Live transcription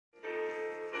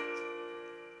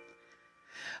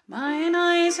Mine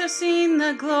eyes have seen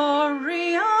the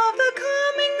glory of the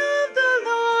coming of the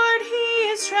Lord. He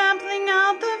is trampling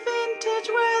out the vintage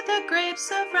where the grapes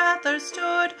of wrath are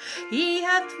stored. He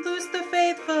hath loosed the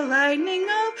faithful lightning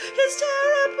of his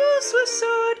terrible swift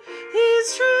sword.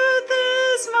 His truth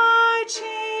is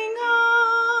marching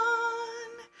on.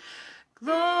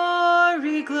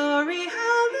 Glory, glory,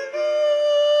 hallelujah.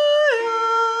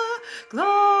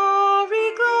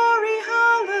 Glory, glory,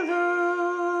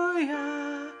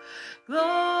 hallelujah.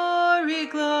 Glory,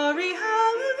 glory,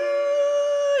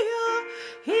 hallelujah.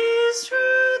 His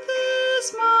truth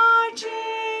is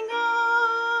marching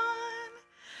on.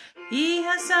 He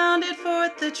has sounded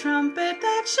forth the trumpet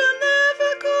that shall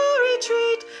never go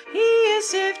retreat. He is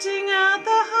sifting out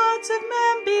the hearts of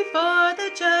men before the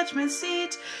judgment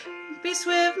seat. Be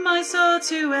swift, my soul,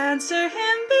 to answer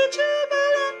him. Be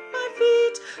jubilant, my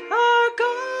feet. Our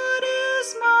God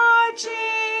is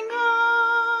marching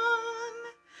on.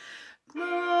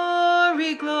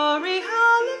 Glory, glory,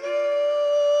 hallelujah.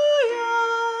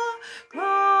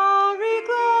 Glory,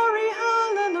 glory,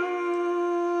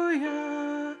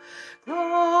 hallelujah.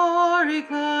 Glory,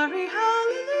 glory,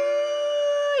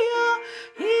 hallelujah.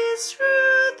 His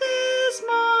truth is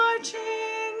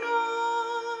marching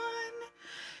on.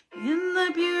 In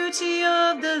the beauty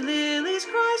of the lilies,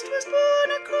 Christ was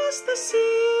born across the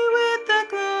sea, with the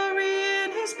glory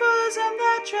in his bosom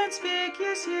that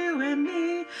transfigures you and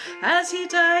me. As he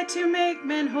died to make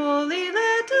men holy,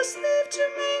 let us live to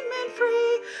make men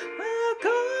free. Well,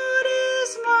 God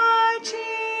is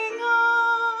marching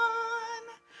on.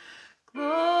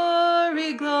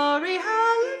 Glory, glory,